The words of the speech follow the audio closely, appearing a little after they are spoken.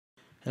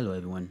Hello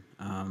everyone,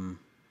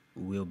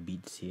 Will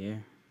Beats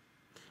here.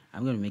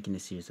 I'm going to be making a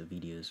series of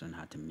videos on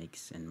how to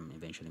mix and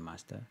eventually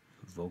master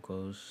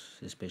vocals,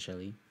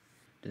 especially.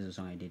 This is a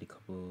song I did a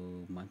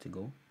couple months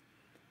ago.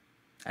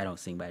 I don't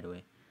sing, by the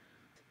way,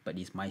 but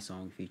it's my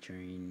song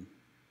featuring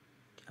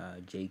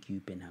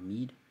JQ and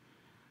Hamid.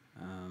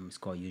 It's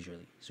called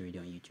Usually. It's already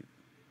on YouTube.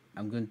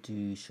 I'm going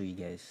to show you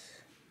guys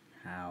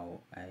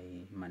how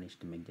I managed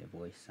to make their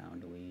voice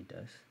sound the way it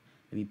does.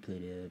 Let me play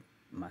the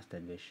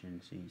mastered version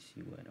so you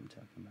see what I'm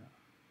talking about.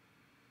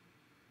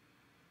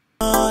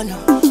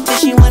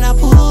 She wanna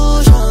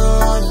push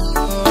on.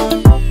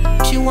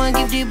 She wanna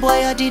give the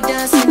boy all the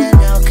dancing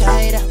and Al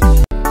Qaeda.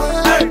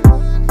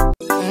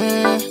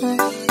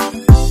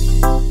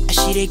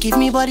 She they give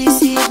me body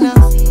signal.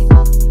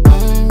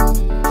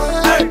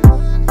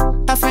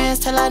 Her friends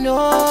tell her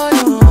no.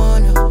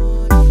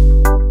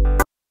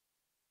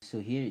 So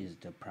here is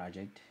the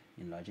project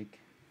in Logic.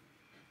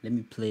 Let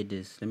me play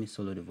this. Let me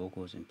solo the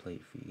vocals and play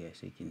it for you guys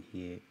so you can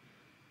hear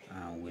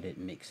with it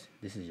mixed.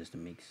 This is just a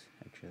mix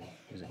actually.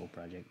 It's a whole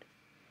project.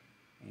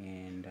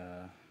 And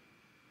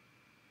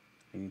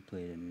let me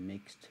play the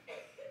mixed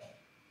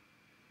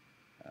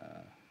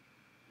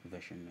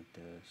version of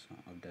the song,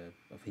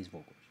 of his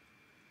vocals.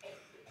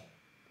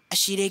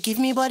 She they give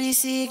me body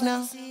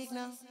signal.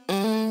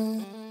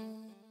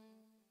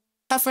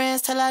 Her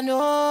friends tell her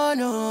no.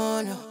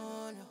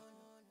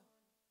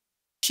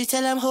 She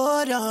tell them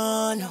hold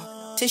on.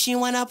 Say she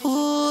wanna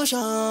push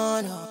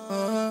on.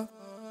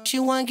 She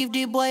wanna give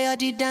the boy all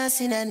the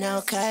dancing and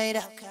Al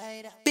Qaeda.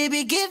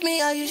 Baby, give me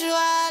your usual.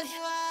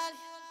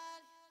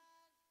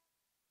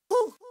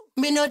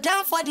 Me no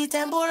down for the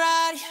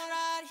temporary.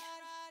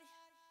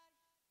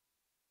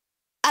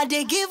 I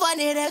dey give one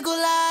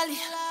irregularly.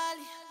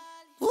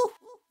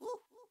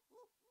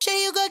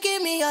 Say you go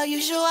give me your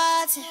usual.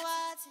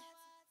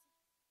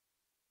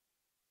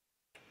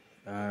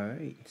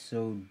 Alright,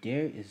 so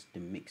there is the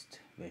mixed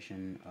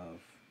version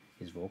of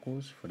his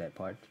vocals for that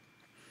part.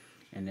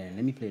 And then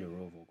let me play the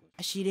raw vocals.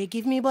 She dey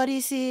give me body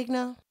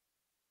signal.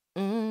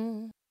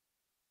 Her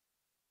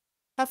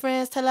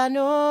friends tell her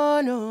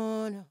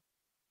no.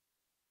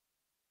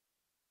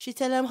 She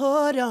tell them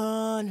hold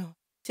on.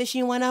 Say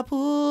she wanna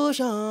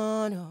push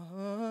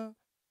on.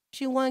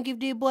 She wanna give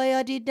the boy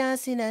all the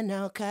dancing and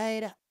Al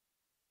Qaeda.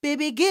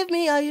 Baby, give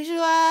me your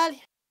usual.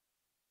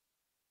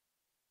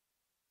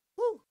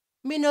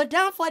 Me no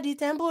down for the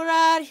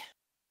temporary.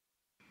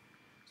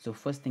 So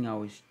first thing I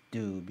always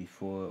do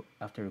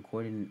after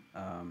recording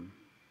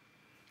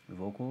the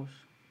vocals,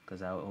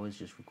 because I always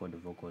just record the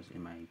vocals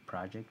in my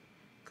project,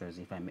 because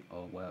if I make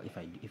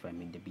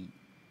the beat,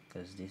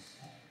 because this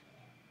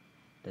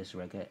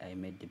record I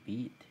made the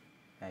beat,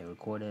 I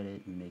recorded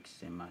it,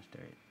 mixed and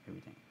mastered it,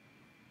 everything.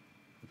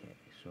 Okay,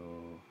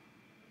 so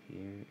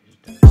here is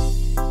the.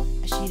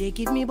 She dey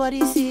give me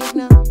body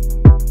signal.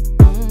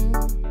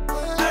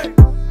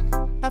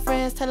 Her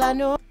friends tell her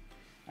no.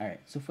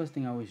 Alright, so first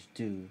thing I always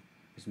do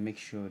is make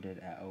sure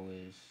that I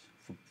always,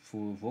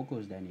 for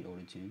vocals that need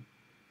auto-tune,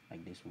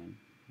 like this one,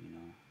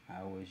 I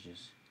always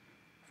just,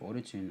 for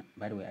auto-tune,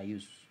 by the way, I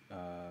use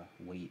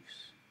wave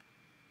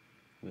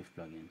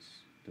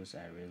plugins. Those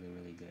are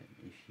really good.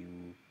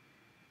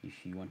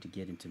 If you want to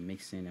get into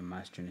mixing and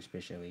mastering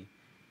especially,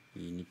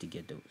 you need to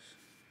get those.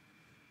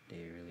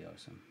 They're really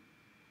awesome.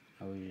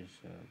 I will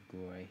just go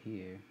right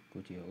here,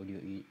 go to your audio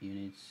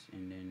units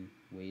and then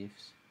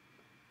waves.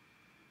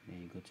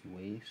 Then you go to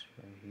waves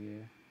right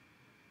here,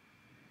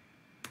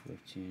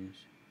 wave tunes.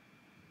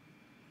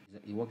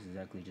 It works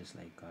exactly just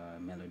like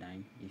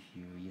Melodyne. If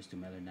you're used to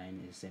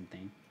Melodyne, it's the same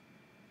thing.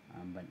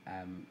 But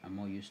I'm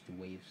more used to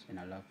waves, and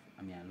I love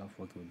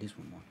working with this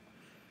one more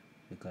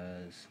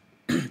because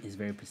it's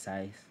very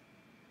precise,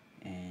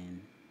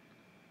 and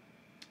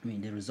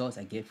the results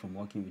I get from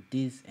working with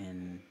this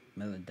and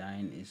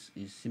Melodyne is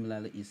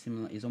similar. It's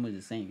almost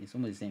the same. It's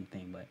almost the same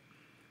thing, but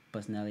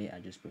personally, I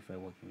just prefer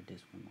working with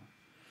this one more.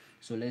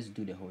 So let's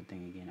do the whole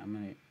thing again.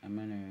 I'm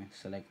gonna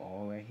select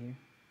all right here,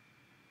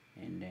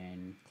 and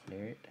then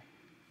clear it.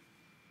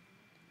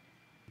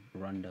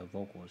 Run the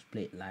vocals,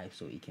 play it live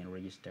so it can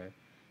register.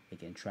 It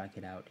can track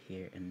it out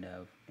here in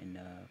the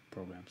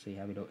program. So you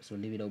have it. So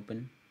leave it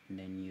open, and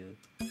then you.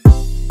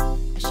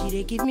 She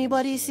dey give me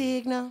body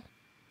signal.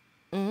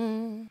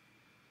 Her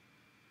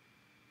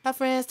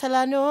friends tell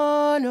her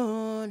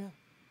no.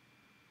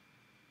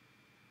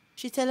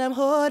 She tell them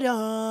hold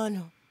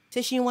on.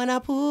 Say she wanna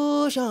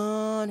push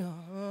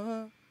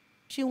on.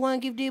 She wanna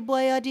give the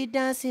boy all the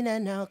dancing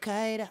and Al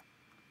Qaeda.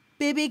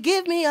 Baby,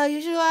 give me your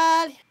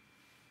usual.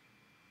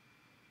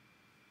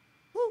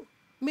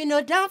 Me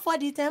no down for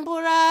the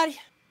temporary.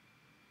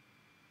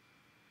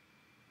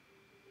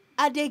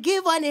 I dey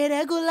give one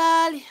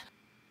irregularly.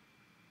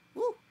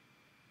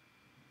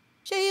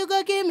 Say you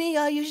go give me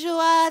your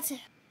usual.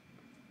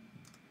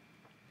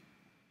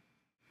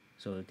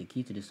 So the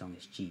key to this song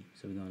is G.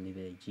 So we're gonna leave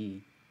it at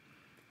G,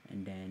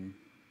 and then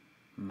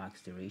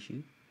max the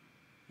ratio,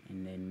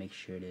 and then make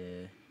sure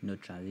the note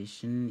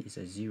transition is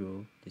a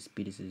 0, the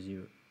speed is a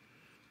 0,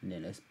 and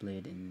then let's play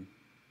it and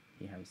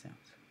hear how it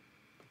sounds.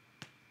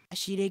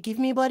 She dey give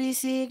me body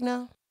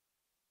signal.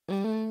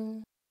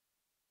 Her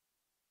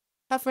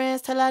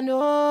friends tell her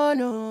no,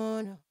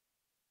 no, no.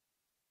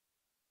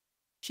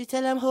 She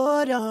tell them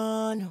hold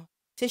on, no.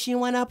 Say she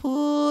wanna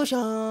push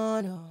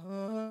on,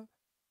 no.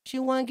 She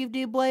want give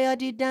the boy all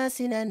the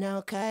dancing and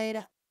Al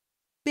Qaeda.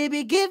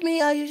 Baby, give me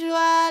your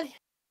usual.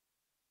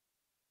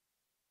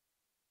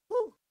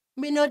 Ooh,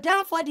 me no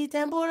down for the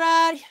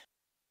temporary.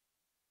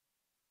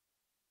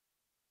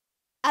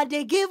 I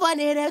dey give on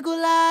it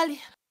regularly.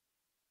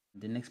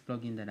 The next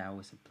plugin that I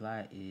will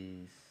supply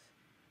is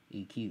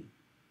EQ.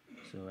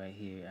 So right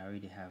here, I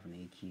already have an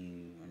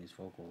EQ on this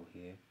vocal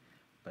here,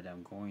 but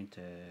I'm going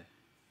to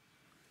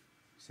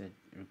set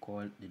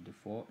record the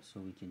default so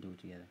we can do it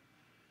together.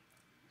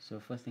 So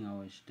first thing I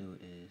always do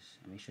is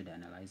make sure the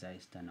analyzer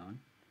is turned on,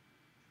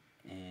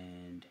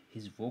 and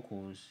his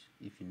vocals,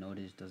 if you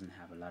notice, doesn't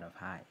have a lot of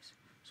highs,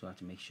 so I have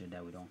to make sure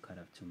that we don't cut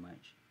off too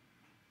much,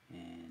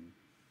 and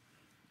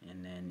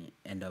then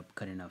end up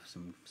cutting off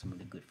some of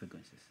the good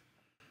frequencies.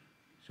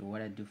 So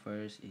what I do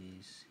first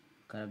is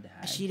cut off the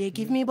highs. She dey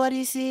give me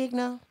body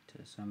signal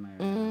to somewhere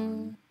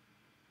around.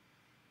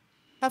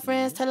 Her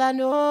friends tell her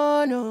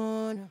no,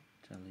 no, no.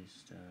 At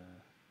least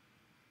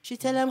she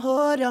tell them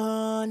hold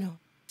on, no.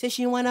 Say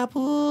she wanna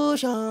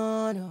push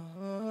on,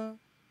 no.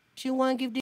 She want give the